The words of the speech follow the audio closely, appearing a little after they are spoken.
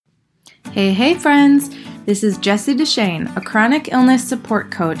Hey friends! This is Jessie Deshane, a chronic illness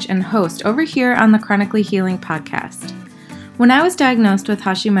support coach and host over here on the Chronically Healing podcast. When I was diagnosed with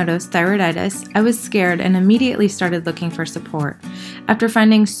Hashimoto's thyroiditis, I was scared and immediately started looking for support. After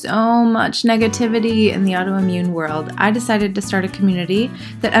finding so much negativity in the autoimmune world, I decided to start a community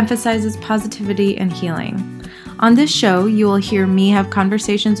that emphasizes positivity and healing. On this show, you will hear me have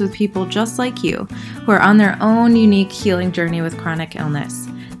conversations with people just like you, who are on their own unique healing journey with chronic illness.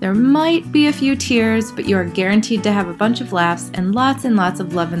 There might be a few tears, but you are guaranteed to have a bunch of laughs and lots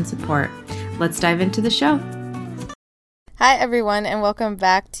of love and support. Let's dive into the show. Hi, everyone, and welcome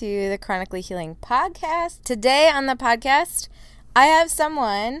back to the Chronically Healing podcast. Today on the podcast, I have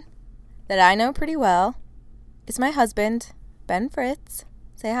someone that I know pretty well. It's my husband, Ben Fritz.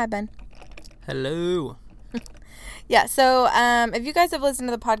 Say hi, Ben. Hello. Yeah, so if you guys have listened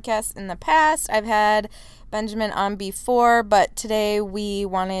to the podcast in the past, I've had Benjamin on before, but today we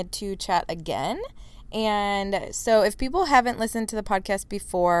wanted to chat again. And so if people haven't listened to the podcast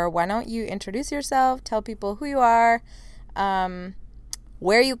before, why don't you introduce yourself, tell people who you are,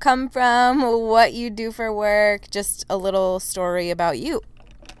 where you come from, what you do for work, just a little story about you.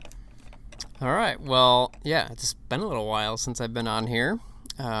 All right. Well, yeah, it's been a little while since I've been on here.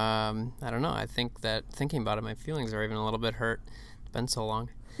 I don't know. I think that thinking about it, my feelings are even a little bit hurt. It's been so long.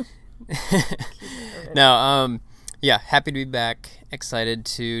 No, yeah, happy to be back. Excited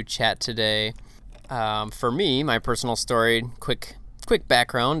to chat today. For me, my personal story, quick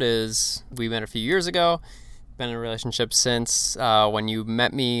background is we met a few years ago. Been in a relationship since. When you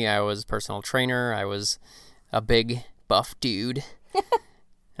met me, I was a personal trainer. I was a big buff dude.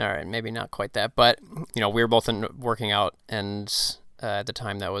 All right, maybe not quite that, but we were both working out, and at the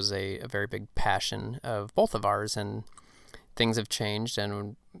time that was a very big passion of both of ours, and things have changed,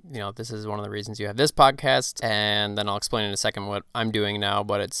 and this is one of the reasons you have this podcast, and then I'll explain in a second what I'm doing now,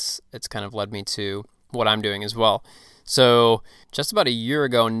 but it's kind of led me to what I'm doing as well. So just about a year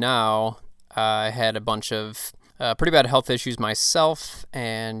ago now, I had a bunch of pretty bad health issues myself,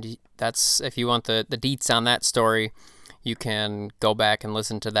 and that's, if you want the deets on that story, you can go back and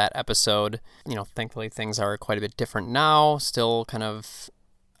listen to that episode. Thankfully things are quite a bit different now, still kind of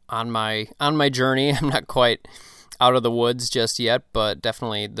on my journey. I'm not quite out of the woods just yet, but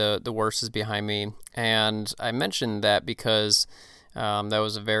definitely the worst is behind me. And I mentioned that because that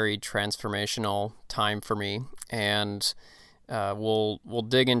was a very transformational time for me, and we'll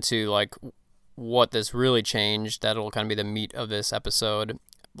dig into like what this really changed. That'll kind of be the meat of this episode,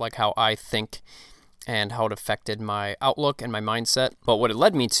 like how I think and how it affected my outlook and my mindset. But what it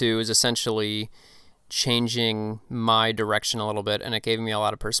led me to is essentially changing my direction a little bit, and it gave me a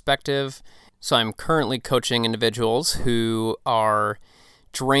lot of perspective. So I'm currently coaching individuals who are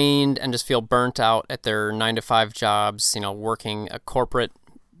drained and just feel burnt out at their 9-to-5 jobs, working a corporate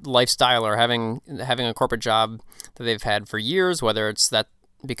lifestyle or having a corporate job that they've had for years, whether it's that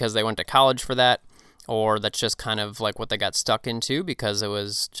because they went to college for that, or that's just kind of like what they got stuck into because it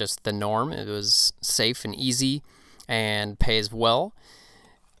was just the norm. It was safe and easy and pays well.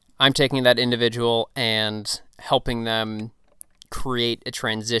 I'm taking that individual and helping them create a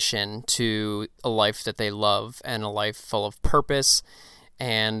transition to a life that they love and a life full of purpose.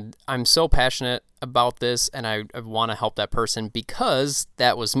 And I'm so passionate about this, and I want to help that person because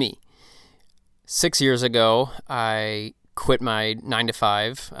that was me. 6 years ago, I quit my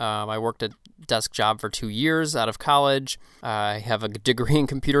 9-to-5. I worked a desk job for 2 years out of college. I have a degree in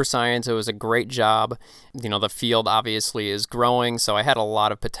computer science. It was a great job. The field obviously is growing, so I had a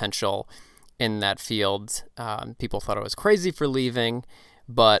lot of potential in that field. People thought I was crazy for leaving,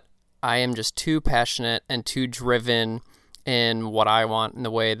 but I am just too passionate and too driven in what I want and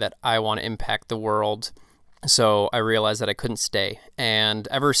the way that I want to impact the world. So I realized that I couldn't stay. And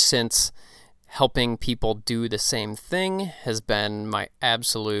ever since, helping people do the same thing has been my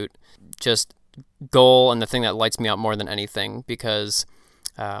absolute just goal and the thing that lights me up more than anything, because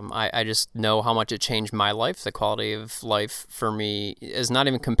I just know how much it changed my life. The quality of life for me is not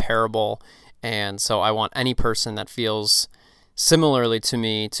even comparable. And so I want any person that feels similarly to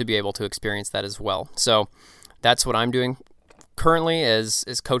me to be able to experience that as well. So that's what I'm doing currently is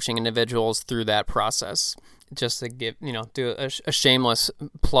coaching individuals through that process. Just to give, do a shameless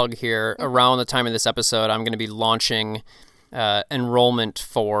plug here. Around the time of this episode, I'm going to be launching enrollment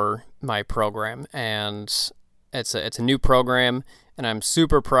for my program, and it's a new program, and I'm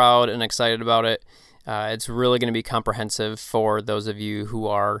super proud and excited about it. It's really going to be comprehensive for those of you who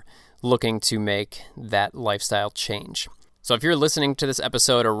are looking to make that lifestyle change. So if you're listening to this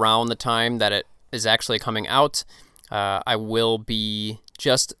episode around the time that it is actually coming out, I will be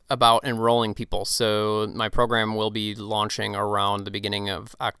just about enrolling people. So my program will be launching around the beginning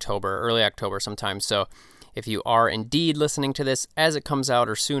of October, early October sometime. So if you are indeed listening to this as it comes out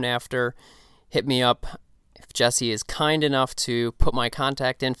or soon after, hit me up. If Jesse is kind enough to put my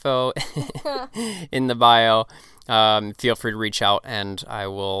contact info in the bio, feel free to reach out and I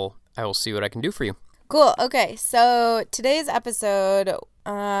will see what I can do for you. Cool. Okay. So today's episode,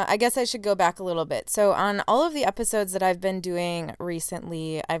 I guess I should go back a little bit. So on all of the episodes that I've been doing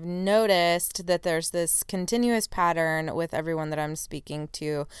recently, I've noticed that there's this continuous pattern with everyone that I'm speaking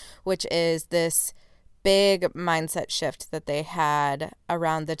to, which is this big mindset shift that they had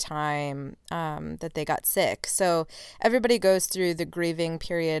around the time that they got sick. So everybody goes through the grieving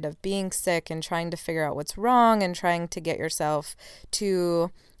period of being sick and trying to figure out what's wrong and trying to get yourself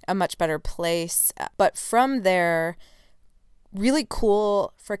to a much better place. But from there, really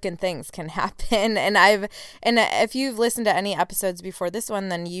cool freaking things can happen. And if you've listened to any episodes before this one,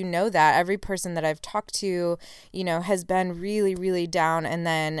 then you know that every person that I've talked to, has been really, really down. And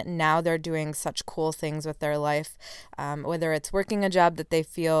then now they're doing such cool things with their life, whether it's working a job that they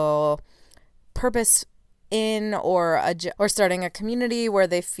feel purpose in, or starting a community where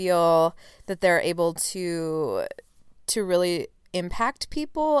they feel that they're able to really impact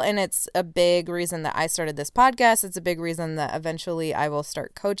people. And it's a big reason that I started this podcast. It's a big reason that eventually I will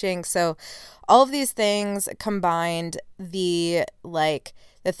start coaching. So all of these things combined, the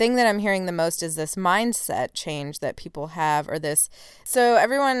thing that I'm hearing the most is this mindset change that people have, or this. So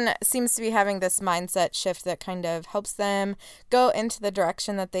everyone seems to be having this mindset shift that kind of helps them go into the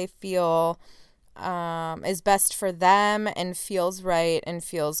direction that they feel is best for them and feels right and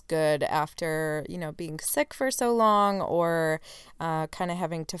feels good after, being sick for so long, or kind of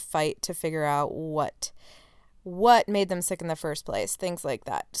having to fight to figure out what made them sick in the first place, things like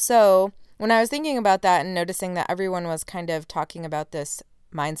that. So when I was thinking about that and noticing that everyone was kind of talking about this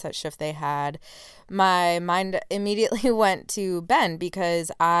mindset shift they had, my mind immediately went to Ben, because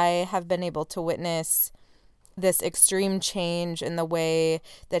I have been able to witness this extreme change in the way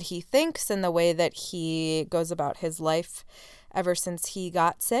that he thinks and the way that he goes about his life ever since he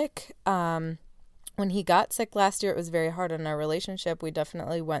got sick. When he got sick last year, it was very hard on our relationship. We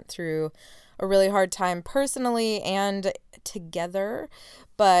definitely went through a really hard time personally and together.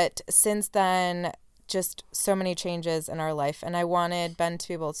 But since then, just so many changes in our life. And I wanted Ben to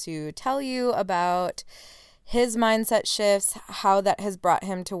be able to tell you about his mindset shifts, how that has brought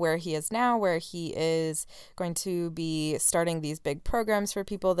him to where he is now, where he is going to be starting these big programs for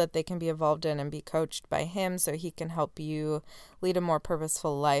people that they can be involved in and be coached by him, so he can help you lead a more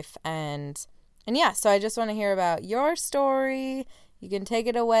purposeful life. And yeah, so I just want to hear about your story. You can take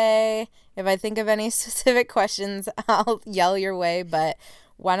it away. If I think of any specific questions, I'll yell your way, but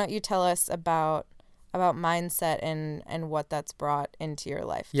why don't you tell us about mindset and what that's brought into your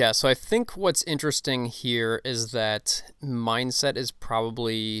life? Yeah, so I think what's interesting here is that mindset is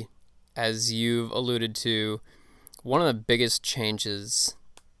probably, as you've alluded to, one of the biggest changes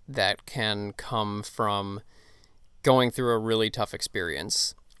that can come from going through a really tough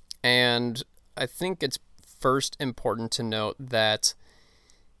experience. And I think it's first important to note that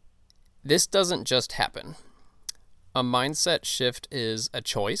this doesn't just happen. A mindset shift is a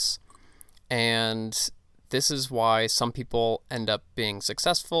choice. And this is why some people end up being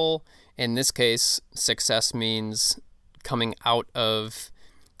successful. In this case, success means coming out of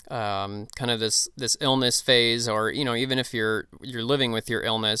kind of this illness phase, or even if you're living with your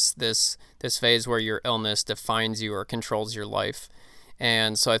illness, this phase where your illness defines you or controls your life.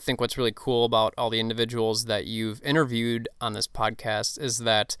 And so I think what's really cool about all the individuals that you've interviewed on this podcast is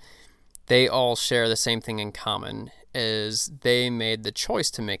that they all share the same thing in common, is they made the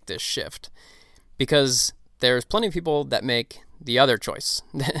choice to make this shift. Because there's plenty of people that make the other choice.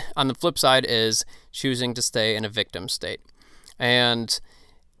 On the flip side is choosing to stay in a victim state. And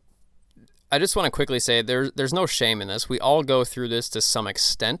I just want to quickly say there's no shame in this. We all go through this to some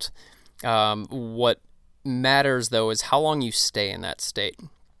extent. What matters, though, is how long you stay in that state.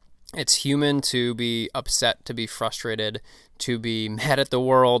 It's human to be upset, to be frustrated, to be mad at the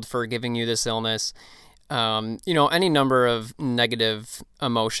world for giving you this illness. Any number of negative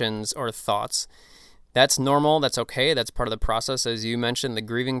emotions or thoughts. That's normal. That's okay. That's part of the process. As you mentioned, the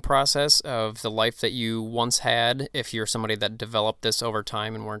grieving process of the life that you once had, if you're somebody that developed this over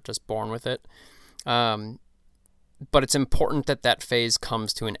time and weren't just born with it. But it's important that phase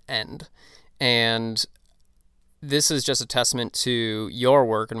comes to an end. And this is just a testament to your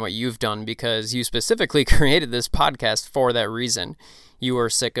work and what you've done, because you specifically created this podcast for that reason. You were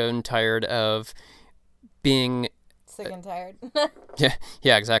sick and tired of being sick and tired.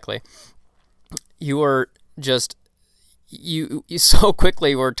 Yeah, exactly. You were just, you so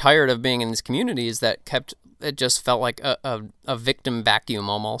quickly were tired of being in these communities that it just felt like a victim vacuum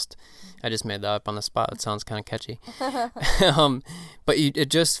almost. I just made that up on the spot. It sounds kind of catchy. But it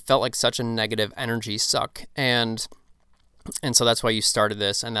just felt like such a negative energy suck. And so that's why you started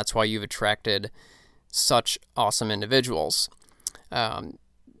this, and that's why you've attracted such awesome individuals. But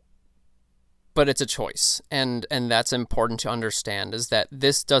it's a choice. And that's important to understand, is that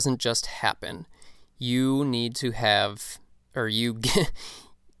this doesn't just happen. You need to have, or you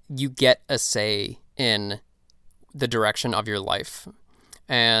get a say in the direction of your life.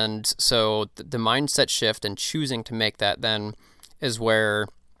 And so the mindset shift and choosing to make that then is where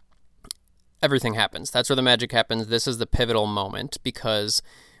everything happens. That's where the magic happens. This is the pivotal moment, because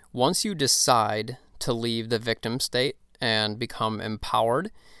once you decide to leave the victim state and become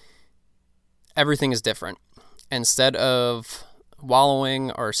empowered, everything is different. Instead of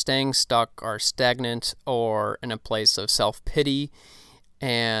wallowing or staying stuck or stagnant or in a place of self-pity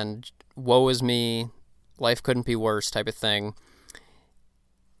and woe is me, life couldn't be worse type of thing,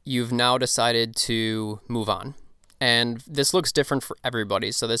 you've now decided to move on. And this looks different for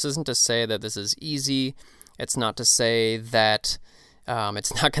everybody. So this isn't to say that this is easy. It's not to say that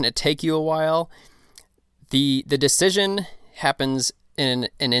it's not going to take you a while. The decision happens in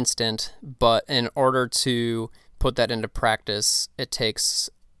an instant, but in order to put that into practice, it takes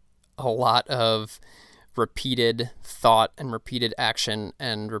a lot of repeated thought and repeated action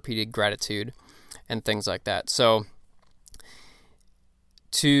and repeated gratitude and things like that. So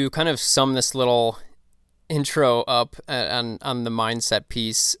to kind of sum this little intro up on the mindset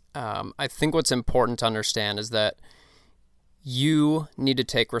piece, I think what's important to understand is that you need to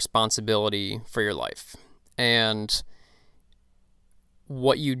take responsibility for your life. And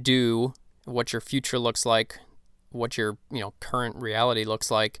what you do, what your future looks like, what your current reality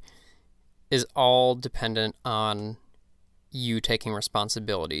looks like, is all dependent on you taking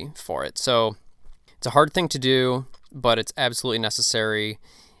responsibility for it. So it's a hard thing to do, but it's absolutely necessary.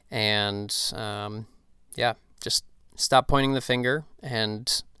 And just stop pointing the finger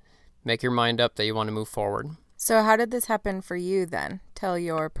and make your mind up that you want to move forward. So how did this happen for you then? Tell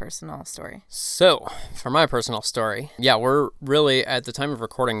your personal story. So for my personal story, we're really, at the time of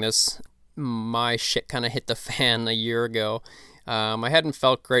recording this, my shit kind of hit the fan a year ago. I hadn't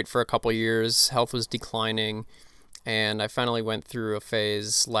felt great for a couple years. Health was declining. And I finally went through a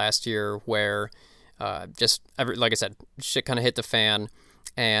phase last year where like I said, shit kind of hit the fan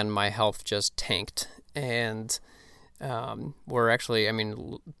and my health just tanked. And we're actually,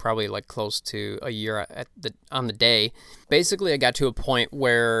 probably like close to a year on the day. Basically, I got to a point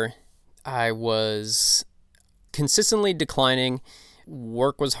where I was consistently declining.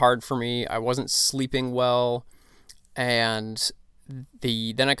 Work was hard for me. I wasn't sleeping well. And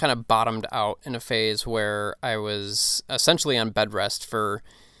then I kind of bottomed out in a phase where I was essentially on bed rest for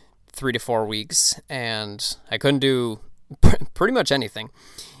 3 to 4 weeks, and I couldn't do pretty much anything.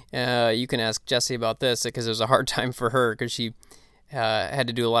 You can ask Jessie about this, because it was a hard time for her, because she had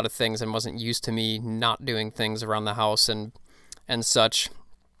to do a lot of things and wasn't used to me not doing things around the house and such.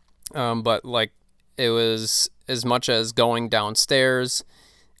 But like, it was as much as going downstairs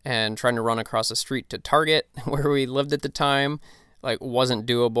and trying to run across the street to Target, where we lived at the time, like, wasn't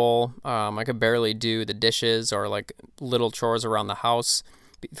doable. I could barely do the dishes or like little chores around the house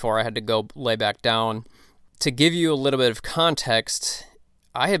before I had to go lay back down. To give you a little bit of context,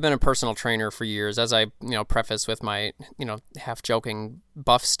 I have been a personal trainer for years, as I, preface with my, half-joking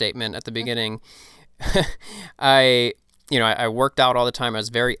buff statement at the beginning. I worked out all the time. I was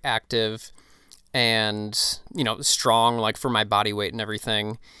very active and, strong, like, for my body weight and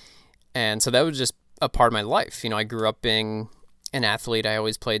everything. And so that was just a part of my life. I grew up being an athlete. I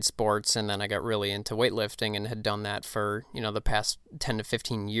always played sports, and then I got really into weightlifting and had done that for, the past 10 to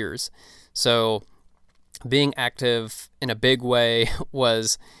 15 years. So being active in a big way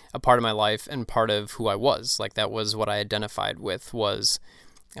was a part of my life and part of who I was. Like, that was what I identified with, was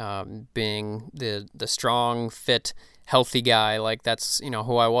being the strong, fit, healthy guy. Like, that's,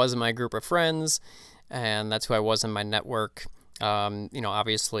 who I was in my group of friends, and that's who I was in my network.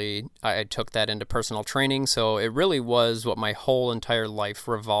 Obviously I took that into personal training, so it really was what my whole entire life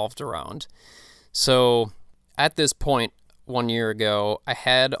revolved around. So at this point 1 year ago, I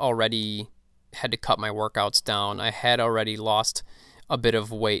had already had to cut my workouts down. I had already lost a bit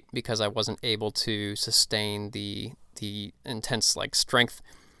of weight because I wasn't able to sustain the intense, like, strength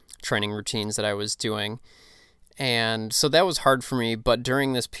training routines that I was doing. And so that was hard for me. But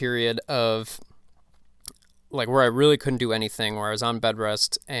during this period of, like, where I really couldn't do anything, where I was on bed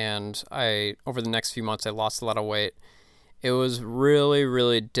rest, and over the next few months, I lost a lot of weight. it was really,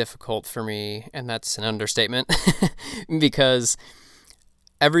 really difficult for me, and that's an understatement, because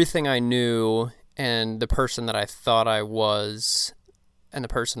everything I knew and the person that I thought I was and the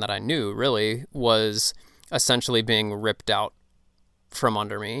person that I knew really was essentially being ripped out from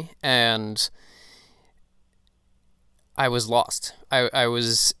under me, and I was lost. I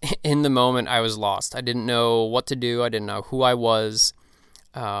was, in the moment, I was lost. I didn't know what to do. I didn't know who I was.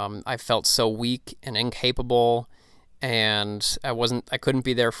 I felt so weak and incapable, and I couldn't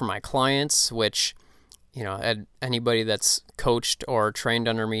be there for my clients, which, anybody that's coached or trained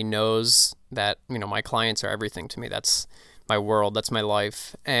under me knows that, my clients are everything to me. That's my world. That's my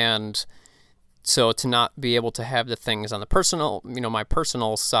life. And so to not be able to have the things on the personal, my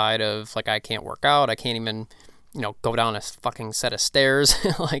personal side of, like, I can't work out. I can't even, go down a fucking set of stairs.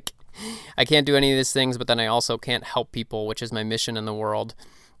 Like, I can't do any of these things, but then I also can't help people, which is my mission in the world,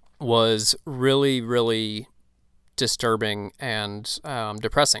 was really, really disturbing and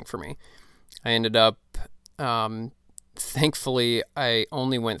depressing for me. I ended up, thankfully, I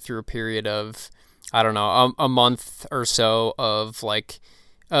only went through a period of, I don't know, a month or so of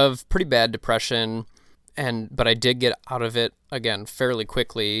pretty bad depression, but I did get out of it, again, fairly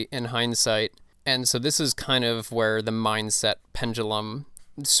quickly in hindsight. And so this is kind of where the mindset pendulum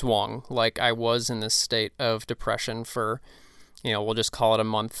swung. Like, I was in this state of depression for, we'll just call it a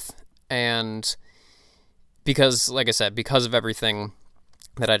month. And because, like I said, because of everything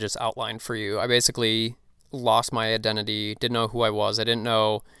that I just outlined for you, I basically lost my identity, didn't know who I was. I didn't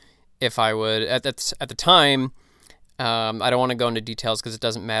know if I would, at the time, I don't want to go into details because it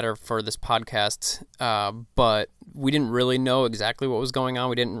doesn't matter for this podcast, but we didn't really know exactly what was going on.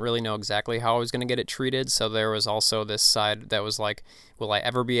 We didn't really know exactly how I was going to get it treated. So there was also this side that was like, will I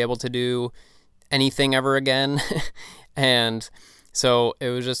ever be able to do anything ever again? And so it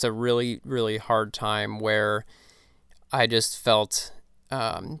was just a really, really hard time where I just felt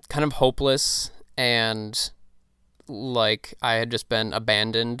kind of hopeless and like I had just been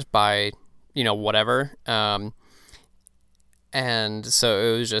abandoned by, whatever. And so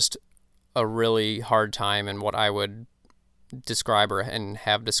it was just a really hard time, and what I would describe and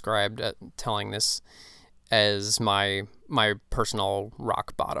have described telling this as my personal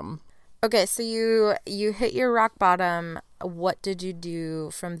rock bottom. Okay, so you hit your rock bottom. What did you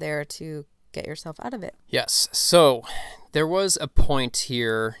do from there to get yourself out of it? Yes. So there was a point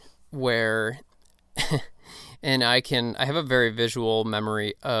here where and I have a very visual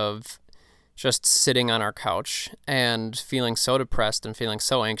memory of just sitting on our couch and feeling so depressed and feeling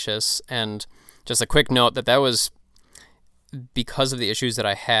so anxious. And just a quick note that was because of the issues that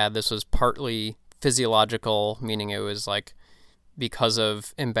I had. This was partly physiological, meaning it was like because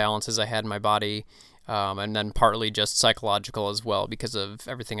of imbalances I had in my body, and then partly just psychological as well because of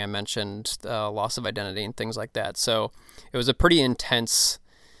everything I mentioned, loss of identity and things like that. So it was a pretty intense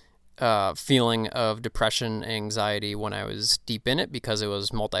feeling of depression, anxiety when I was deep in it because it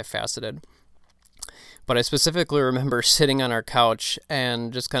was multifaceted. But I specifically remember sitting on our couch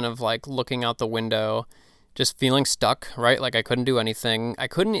and just kind of like looking out the window, just feeling stuck, right? Like I couldn't do anything. I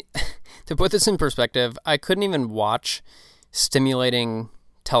couldn't, to put this in perspective, I couldn't even watch stimulating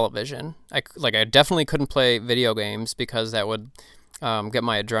television. I definitely couldn't play video games because that would get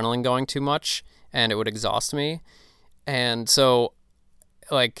my adrenaline going too much and it would exhaust me. And so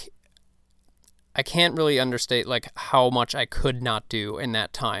like I can't really understate like how much I could not do in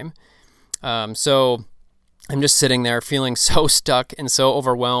that time. So I'm just sitting there feeling so stuck and so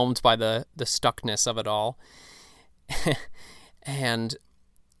overwhelmed by the stuckness of it all. And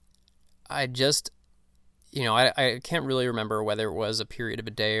I just, I can't really remember whether it was a period of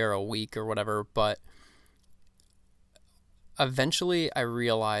a day or a week or whatever, but eventually I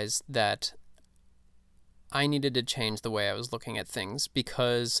realized that I needed to change the way I was looking at things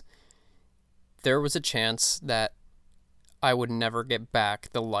because there was a chance that I would never get back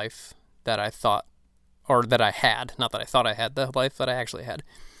the life that I thought, or that I had, not that I thought I had, the life that I actually had.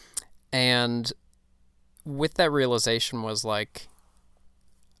 And with that realization was like,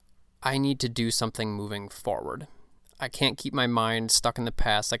 I need to do something moving forward. I can't keep my mind stuck in the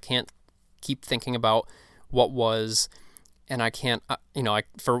past. I can't keep thinking about what was, and I can't,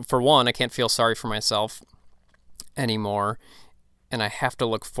 for one, I can't feel sorry for myself anymore. And I have to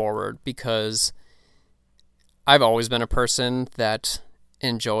look forward because I've always been a person that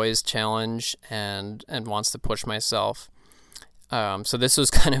enjoys challenge and wants to push myself. So this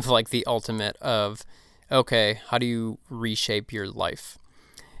was kind of like the ultimate of, okay, how do you reshape your life?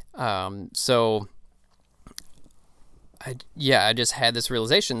 So I just had this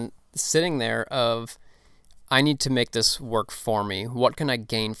realization sitting there of, I need to make this work for me. What can I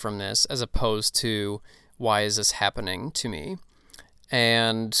gain from this as opposed to why is this happening to me?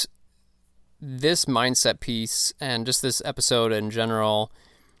 And this mindset piece and just this episode in general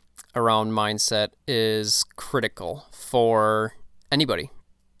around mindset is critical for anybody.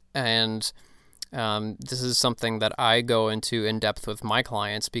 And this is something that I go into in depth with my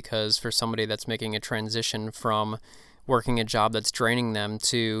clients, because for somebody that's making a transition from working a job that's draining them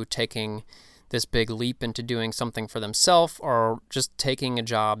to taking this big leap into doing something for themselves, or just taking a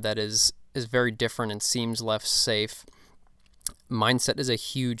job that is very different and seems less safe, mindset is a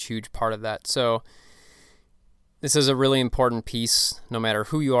huge, huge part of that. So this is a really important piece, no matter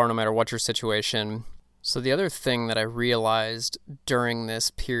who you are, no matter what your situation. So the other thing that I realized during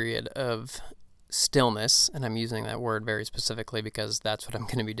this period of stillness, and I'm using that word very specifically because that's what I'm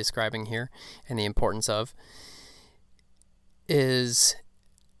going to be describing here and the importance of, is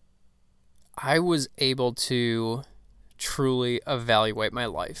I was able to truly evaluate my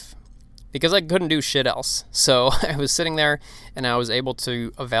life, because I couldn't do shit else. So I was sitting there and I was able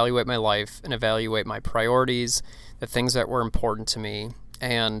to evaluate my life and evaluate my priorities, the things that were important to me.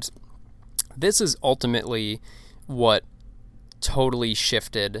 And this is ultimately what totally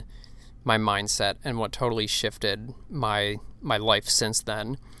shifted my mindset and what totally shifted my life since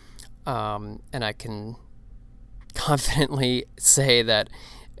then. And I can confidently say that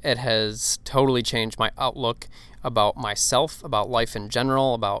it has totally changed my outlook about myself, about life in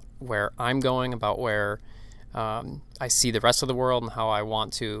general, about where I'm going, about where I see the rest of the world and how I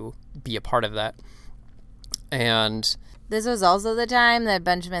want to be a part of that. And this was also the time that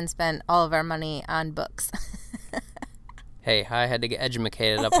Benjamin spent all of our money on books. Hey, I had to get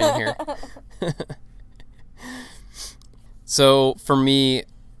educated up in here. So for me,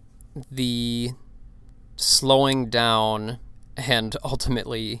 the slowing down and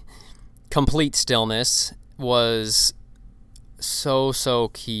ultimately complete stillness was so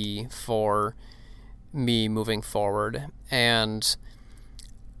key for me moving forward. And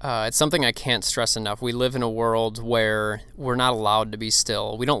it's something I can't stress enough. We live in a world where we're not allowed to be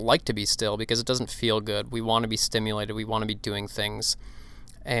still. We don't like to be still because it doesn't feel good. We want to be stimulated. We want to be doing things.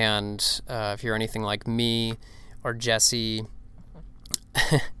 And if you're anything like me or Jesse,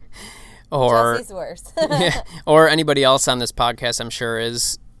 or Jesse's worse. yeah, or anybody else on this podcast, I'm sure,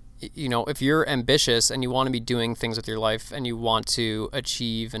 is, you know, if you're ambitious and you want to be doing things with your life and you want to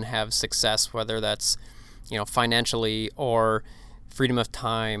achieve and have success, whether that's, you know, financially or freedom of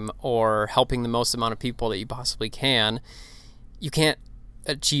time or helping the most amount of people that you possibly can, you can't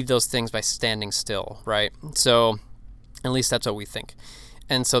achieve those things by standing still, right? So at least that's what we think.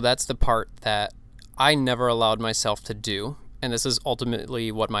 And so that's the part that I never allowed myself to do. And this is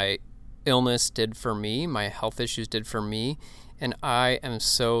ultimately what my illness did for me, my health issues did for me. And I am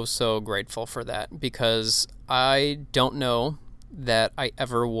so grateful for that, because I don't know that I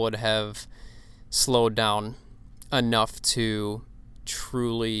ever would have slowed down enough to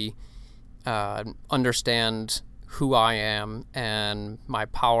truly understand who I am and my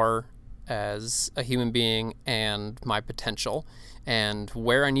power as a human being and my potential and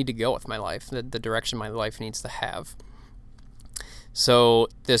where I need to go with my life, the direction my life needs to have. So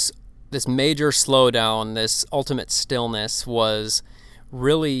this major slowdown, this ultimate stillness, was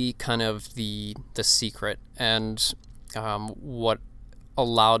really kind of the secret, and what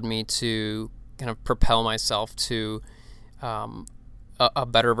allowed me to kind of propel myself to a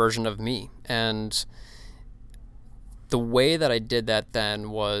better version of me. And the way that I did that then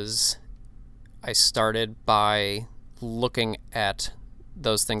was I started by looking at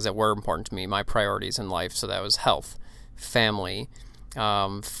those things that were important to me, my priorities in life. So that was health, family,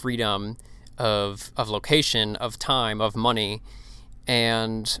 freedom of location, of time, of money,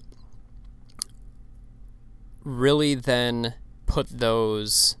 and really then put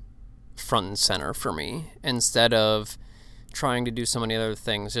those front and center for me, instead of trying to do so many other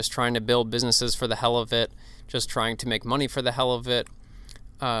things, just trying to build businesses for the hell of it, just trying to make money for the hell of it,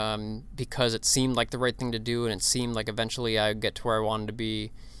 because it seemed like the right thing to do, and it seemed like eventually I would get to where I wanted to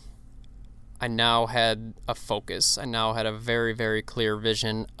be. I now had a focus. I now had a very clear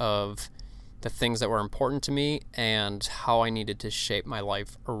vision of the things that were important to me and how I needed to shape my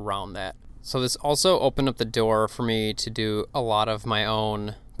life around that. So this also opened up the door for me to do a lot of my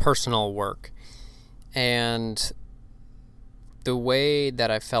own personal work. And the way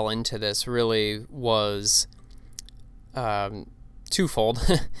that I fell into this really was twofold.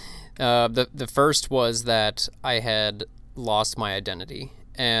 The first was that I had lost my identity.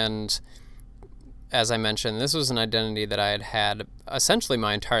 And as I mentioned, this was an identity that I had had essentially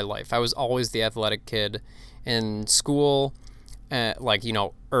my entire life. I was always the athletic kid in school, like,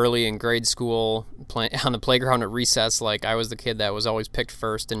 early in grade school, on the playground at recess, like I was the kid that was always picked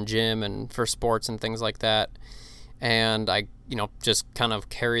first in gym and for sports and things like that. And I, just kind of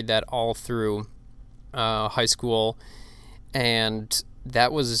carried that all through high school. And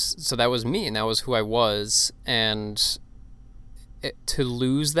that was me, and that was who I was. And to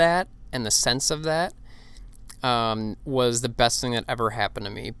lose that and the sense of that was the best thing that ever happened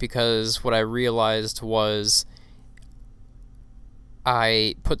to me, because what I realized was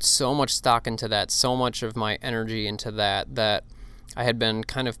I put so much stock into that, so much of my energy into that I had been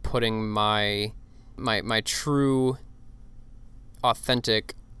kind of putting my true,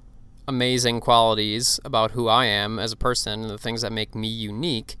 authentic, amazing qualities about who I am as a person and the things that make me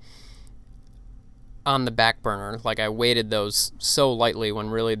unique on the back burner. Like I weighted those so lightly when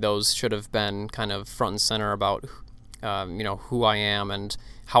really those should have been kind of front and center about, who I am and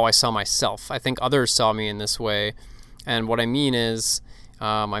how I saw myself. I think others saw me in this way. And what I mean is,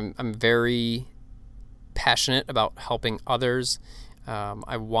 I'm very passionate about helping others.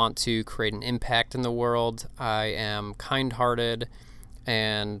 I want to create an impact in the world. I am kind-hearted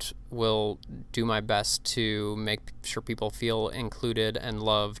and will do my best to make sure people feel included and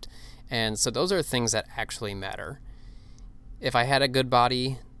loved. And so those are things that actually matter. If I had a good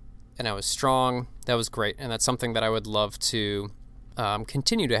body and I was strong, that was great. And that's something that I would love to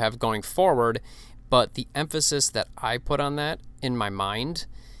continue to have going forward. But the emphasis that I put on that in my mind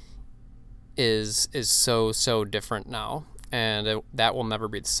is so different now, and that will never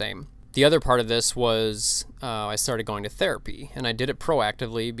be the same. The other part of this was I started going to therapy, and I did it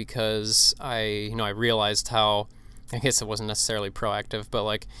proactively because I realized how, I guess it wasn't necessarily proactive, but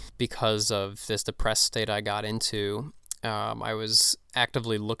like because of this depressed state I got into, I was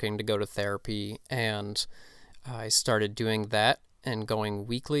actively looking to go to therapy, and I started doing that and going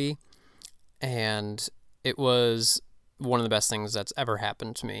weekly. And it was one of the best things that's ever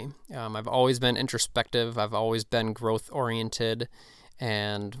happened to me. I've always been introspective. I've always been growth-oriented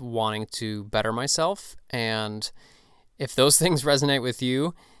and wanting to better myself. And if those things resonate with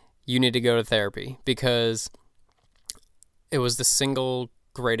you, you need to go to therapy, because it was the single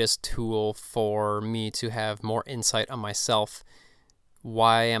greatest tool for me to have more insight on myself,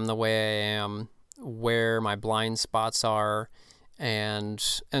 why I am the way I am, where my blind spots are,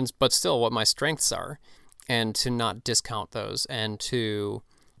 but still what my strengths are, and to not discount those and to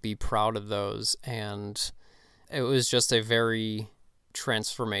be proud of those. And it was just a very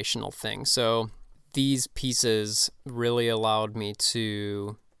transformational thing. So these pieces really allowed me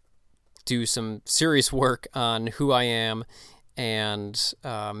to do some serious work on who I am and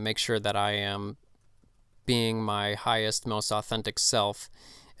make sure that I am being my highest, most authentic self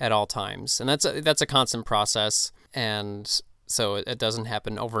at all times. And that's a constant process. And so it doesn't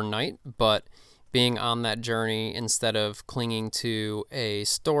happen overnight, but being on that journey instead of clinging to a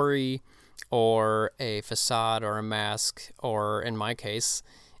story or a facade or a mask, or in my case,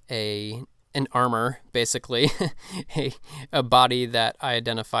 an armor, basically, a body that I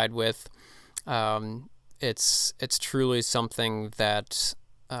identified with. It's truly something that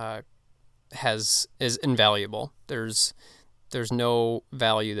is invaluable. There's no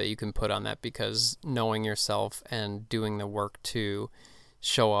value that you can put on that, because knowing yourself and doing the work to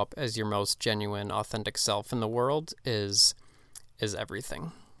show up as your most genuine, authentic self in the world is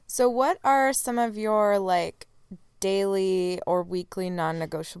everything. So what are some of your daily or weekly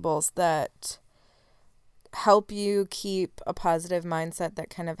non-negotiables that help you keep a positive mindset, that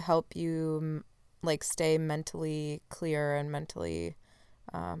kind of help you stay mentally clear and mentally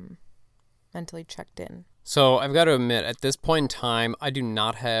checked in? So I've got to admit, at this point in time, I do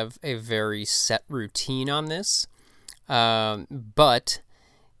not have a very set routine on this, but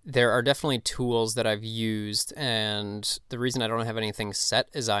there are definitely tools that I've used, and the reason I don't have anything set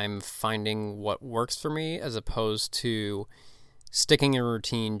is I'm finding what works for me as opposed to sticking in a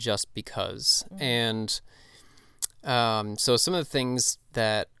routine just because. Mm-hmm. And so some of the things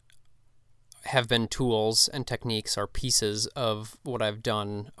that have been tools and techniques or pieces of what I've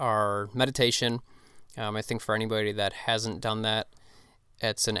done are meditation. I think for anybody that hasn't done that,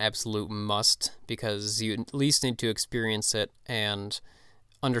 it's an absolute must, because you at least need to experience it and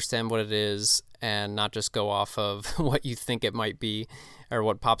understand what it is, and not just go off of what you think it might be or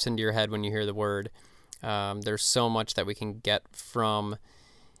what pops into your head when you hear the word. There's so much that we can get from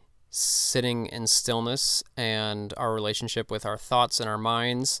sitting in stillness and our relationship with our thoughts and our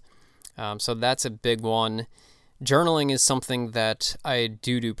minds. So that's a big one. Journaling is something that I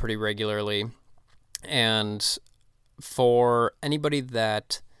do pretty regularly. And for anybody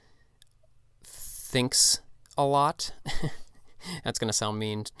that thinks a lot, That's going to sound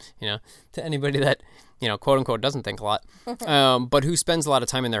mean, to anybody that, quote unquote, doesn't think a lot, but who spends a lot of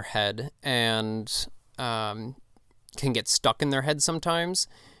time in their head and can get stuck in their head sometimes.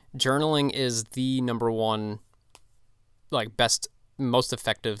 Journaling is the number one, best, most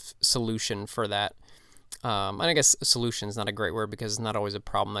effective solution for that. And I guess solution is not a great word because it's not always a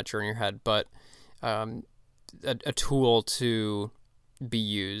problem that you're in your head, but a tool to be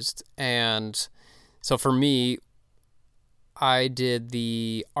used. And so for me, I did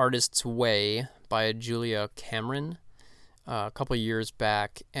The Artist's Way by Julia Cameron a couple of years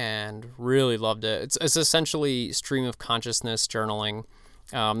back and really loved it. It's essentially stream of consciousness journaling.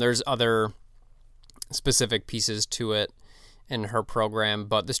 There's other specific pieces to it in her program,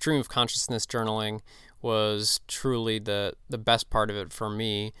 but the stream of consciousness journaling was truly the best part of it for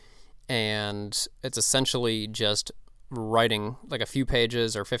me. And it's essentially just writing a few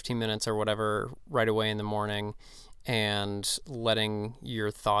pages or 15 minutes or whatever right away in the morning and letting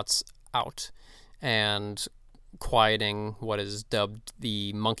your thoughts out and quieting what is dubbed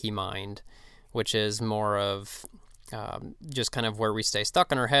the monkey mind, which is more of just kind of where we stay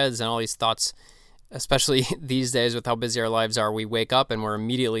stuck in our heads and all these thoughts, especially these days with how busy our lives are. We wake up and we're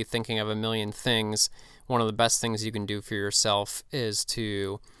immediately thinking of a million things. One of the best things you can do for yourself is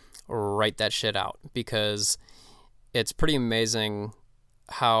to write that shit out, because it's pretty amazing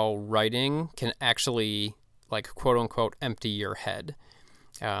how writing can actually, quote unquote, empty your head.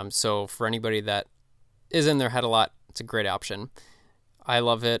 So for anybody that is in their head a lot, it's a great option. I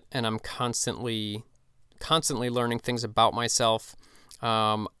love it, and I'm constantly learning things about myself.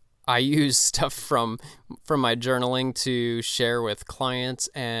 I use stuff from my journaling to share with clients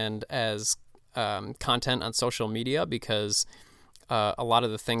and as content on social media, because a lot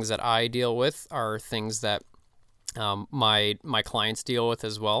of the things that I deal with are things that my clients deal with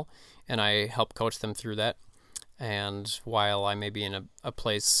as well, and I help coach them through that. And while I may be in a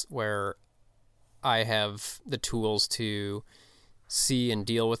place where I have the tools to see and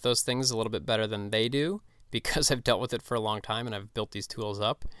deal with those things a little bit better than they do, because I've dealt with it for a long time and I've built these tools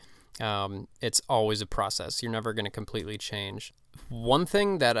up, it's always a process. You're never going to completely change. One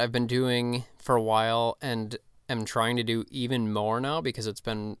thing that I've been doing for a while and am trying to do even more now because it's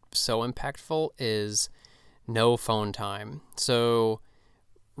been so impactful is no phone time. So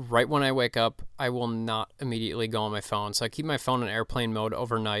right when I wake up, I will not immediately go on my phone. So I keep my phone in airplane mode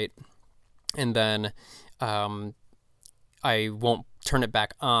overnight, and then I won't turn it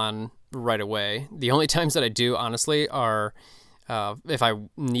back on right away. The only times that I do, honestly, are if I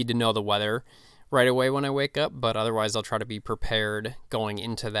need to know the weather right away when I wake up, but otherwise I'll try to be prepared going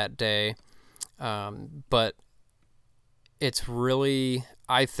into that day. But it's really,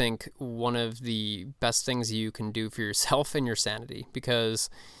 I think, one of the best things you can do for yourself and your sanity, because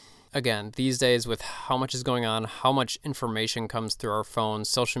again, these days with how much is going on, how much information comes through our phones,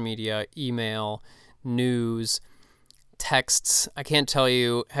 social media, email, news, texts. I can't tell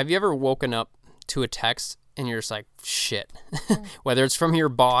you, have you ever woken up to a text and you're just like, shit, whether it's from your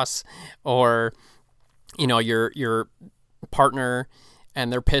boss or, your partner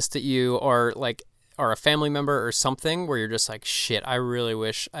and they're pissed at you, or a family member or something where you're just like, shit, I really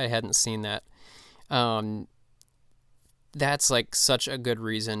wish I hadn't seen that. That's such a good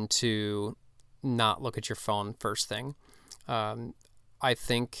reason to not look at your phone first thing. I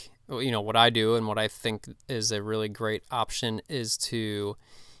think, what I do and what I think is a really great option is to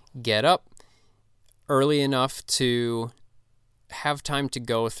get up early enough to have time to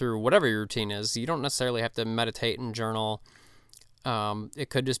go through whatever your routine is. You don't necessarily have to meditate and journal. It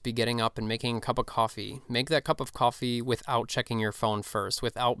could just be getting up and making a cup of coffee. Make that cup of coffee without checking your phone first,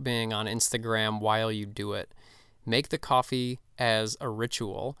 without being on Instagram while you do it. Make the coffee as a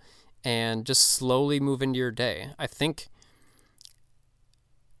ritual and just slowly move into your day. I think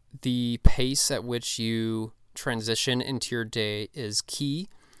the pace at which you transition into your day is key.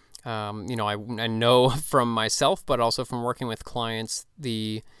 I know from myself, but also from working with clients,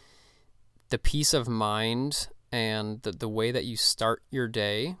 the peace of mind and the way that you start your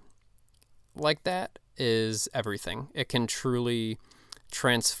day like that is everything. It can truly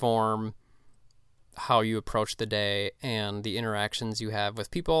transform how you approach the day and the interactions you have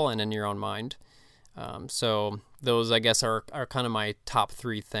with people and in your own mind. So those, I guess, are kind of my top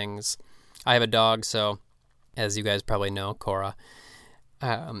three things. I have a dog, so as you guys probably know, Cora.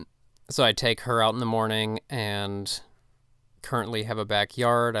 So I take her out in the morning and currently have a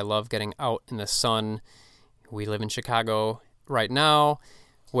backyard. I love getting out in the sun. We live in Chicago right now,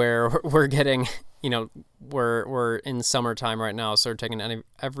 where we're getting, we're in summertime right now, so we're taking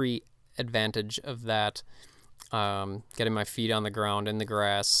every advantage of that, getting my feet on the ground in the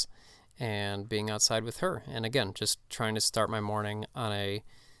grass and being outside with her. And again, just trying to start my morning on a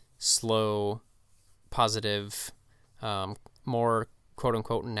slow, positive, more quote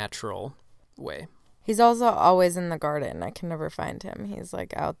unquote natural way. He's also always in the garden. I can never find him. He's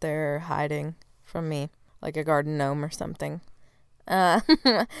like out there hiding from me, like a garden gnome or something.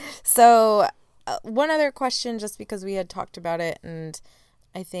 So one other question, just because we had talked about it, and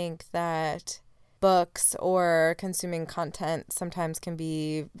I think that books or consuming content sometimes can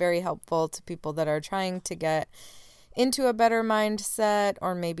be very helpful to people that are trying to get into a better mindset,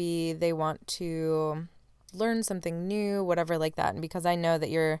 or maybe they want to learn something new, whatever like that. And because I know that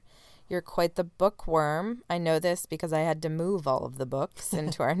you're quite the bookworm, I know this because I had to move all of the books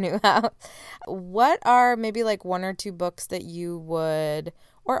into our new house. What are maybe like one or two books that you would,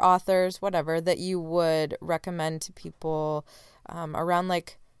 or authors, whatever, that you would recommend to people around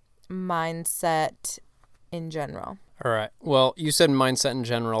like mindset in general? All right. Well, you said mindset in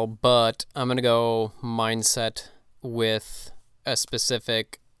general, but I'm going to go mindset with a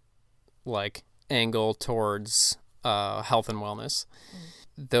specific like angle towards health and wellness.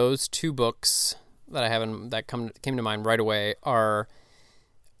 Those two books that I have that came to mind right away are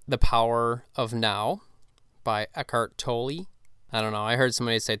The Power of Now by Eckhart Tolle. I don't know. I heard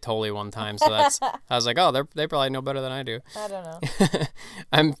somebody say Tolle one time, so I was like, oh, they probably know better than I do. I don't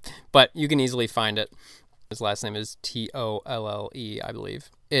know. But you can easily find it. His last name is Tolle, I believe.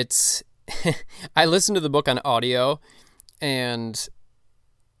 I listened to the book on audio, and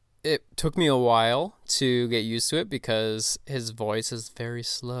it took me a while to get used to it because his voice is very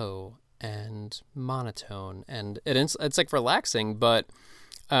slow and monotone, and it's like relaxing, but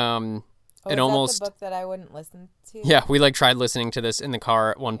it almost, the book that I wouldn't listen to? Yeah, we like tried listening to this in the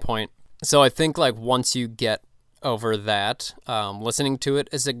car at one point. So I think like once you get over that, listening to it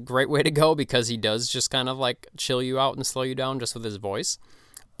is a great way to go, because he does just kind of like chill you out and slow you down just with his voice.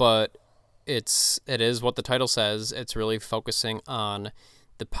 But it is what the title says. It's really focusing on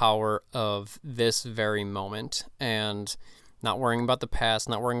the power of this very moment and not worrying about the past,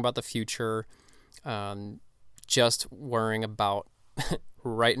 not worrying about the future, just worrying about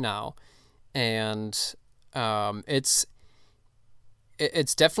right now. And it's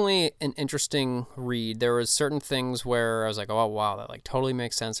definitely an interesting read. There was certain things where I was like, oh wow, that like totally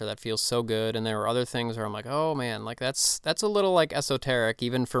makes sense, or that feels so good. And there were other things where I'm like, oh man, like that's a little like esoteric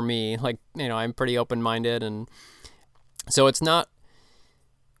even for me. Like, you know, I'm pretty open-minded, and so it's not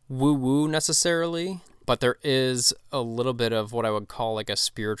woo-woo necessarily, but there is a little bit of what I would call like a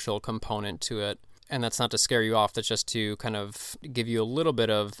spiritual component to it. And that's not to scare you off. That's just to kind of give you a little bit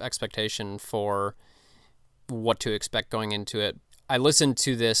of expectation for what to expect going into it. I listened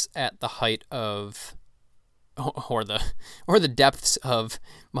to this at the height of, or the depths of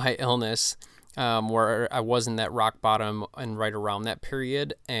my illness, where I was in that rock bottom and right around that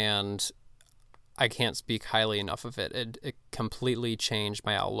period, and I can't speak highly enough of it. It completely changed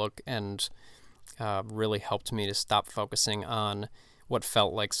my outlook and really helped me to stop focusing on what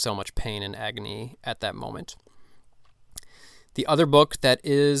felt like so much pain and agony at that moment. The other book that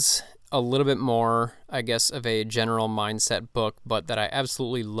is a little bit more, I guess, of a general mindset book, but that I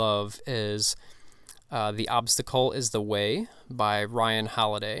absolutely love is The Obstacle is the Way by Ryan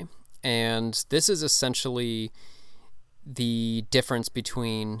Holiday. And this is essentially the difference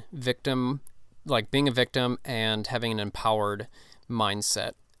between being a victim and having an empowered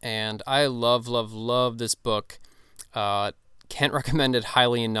mindset. And I love this book. Can't recommend it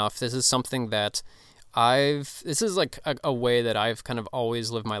highly enough. This is something that this is like a way that I've kind of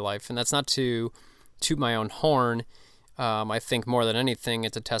always lived my life, and that's not to toot my own horn. I think more than anything,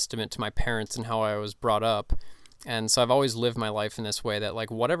 it's a testament to my parents and how I was brought up. And so I've always lived my life in this way, that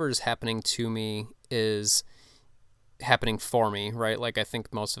like whatever is happening to me is happening for me, right? Like I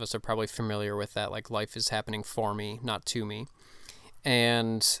think most of us are probably familiar with that. Like life is happening for me, not to me.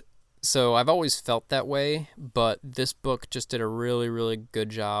 And so I've always felt that way, but this book just did a really, really good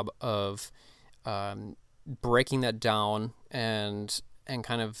job of breaking that down and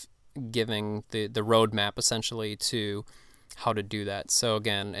kind of giving the roadmap essentially to how to do that. So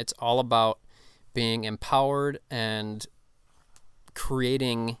again, it's all about being empowered and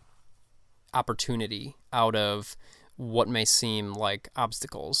creating opportunity out of what may seem like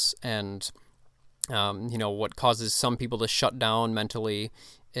obstacles. And what causes some people to shut down mentally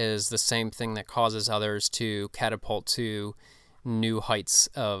is the same thing that causes others to catapult to new heights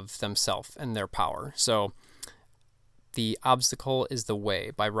of themselves and their power. So The Obstacle is the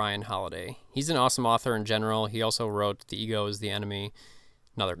Way by Ryan Holiday. He's an awesome author in general. He also wrote The Ego is the Enemy,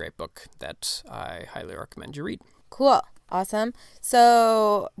 another great book that I highly recommend you read. Cool. Awesome.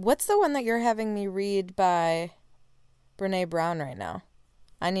 So what's the one that you're having me read by Brene Brown right now?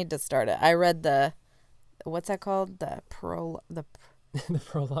 I need to start it. I read what's that called? The prologue. The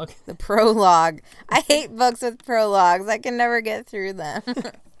prologue. The prologue. I hate books with prologues. I can never get through them.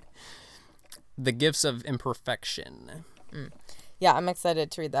 The Gifts of Imperfection. Yeah, I'm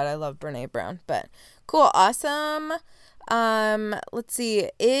excited to read that. I love Brene Brown. But cool, awesome. Let's see.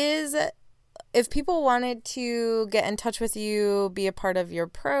 If people wanted to get in touch with you, be a part of your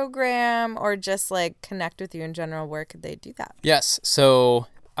program, or just like connect with you in general, where could they do that? Yes. So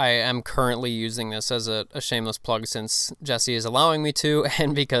I am currently using this as a shameless plug since Jesse is allowing me to,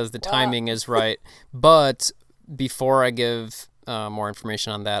 and because the timing is right. But before I give more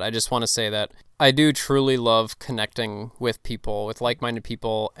information on that, I just want to say that I do truly love connecting with people, with like-minded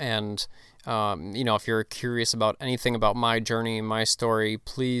people, and if you're curious about anything about my journey, my story,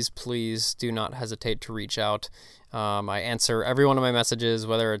 please do not hesitate to reach out. I answer every one of my messages,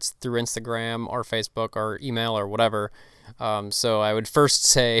 whether it's through Instagram or Facebook or email or whatever. So I would first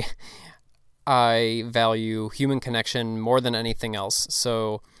say I value human connection more than anything else.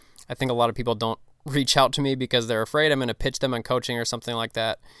 So I think a lot of people don't reach out to me because they're afraid I'm going to pitch them on coaching or something like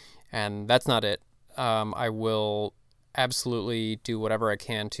that. And that's not it. I will absolutely do whatever I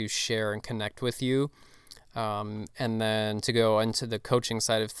can to share and connect with you. And then to go into the coaching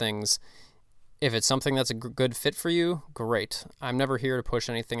side of things, if it's something that's a good fit for you, great. I'm never here to push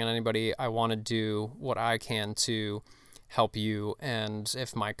anything on anybody. I want to do what I can to help you. And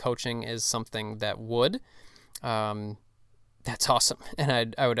if my coaching is something that would, that's awesome.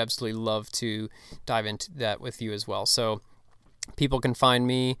 And I would absolutely love to dive into that with you as well. So people can find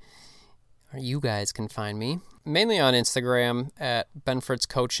me, or you guys can find me, mainly on Instagram at Ben Fritz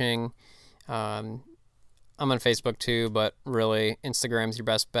Coaching. I'm on Facebook too, but really Instagram's your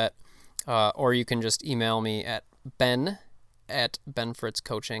best bet. Or you can just email me at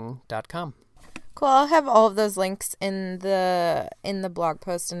ben@benfritzcoaching.com. Cool. I'll have all of those links in the blog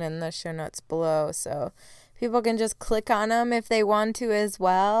post and in the show notes below, so people can just click on them if they want to as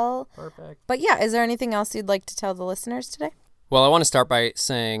well. Perfect. But yeah, is there anything else you'd like to tell the listeners today? Well, I want to start by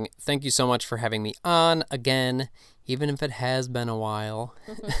saying thank you so much for having me on again, even if it has been a while.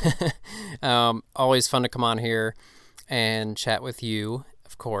 Always fun to come on here and chat with you,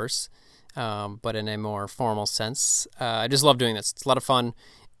 of course, but in a more formal sense. I just love doing this. It's a lot of fun.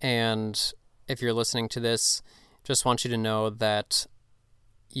 And if you're listening to this, just want you to know that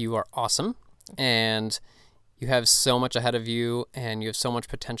you are awesome and you have so much ahead of you, and you have so much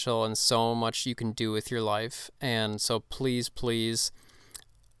potential and so much you can do with your life. And so please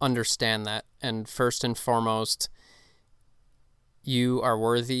understand that. And first and foremost, you are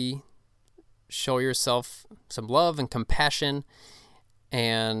worthy. Show yourself some love and compassion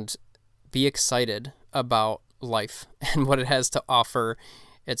and be excited about life and what it has to offer.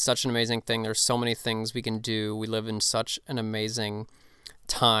 It's such an amazing thing. There's so many things we can do. We live in such an amazing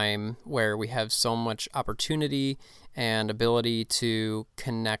time where we have so much opportunity and ability to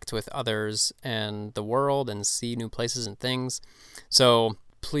connect with others and the world and see new places and things. So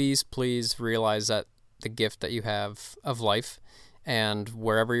please realize that the gift that you have of life, and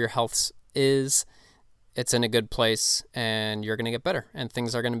wherever your health is, it's in a good place and you're going to get better and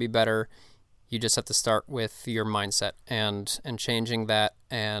things are going to be better. You just have to start with your mindset and changing that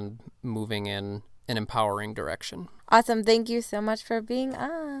and moving in an empowering direction. Awesome. Thank you so much for being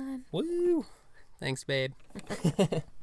on. Woo! Thanks, babe.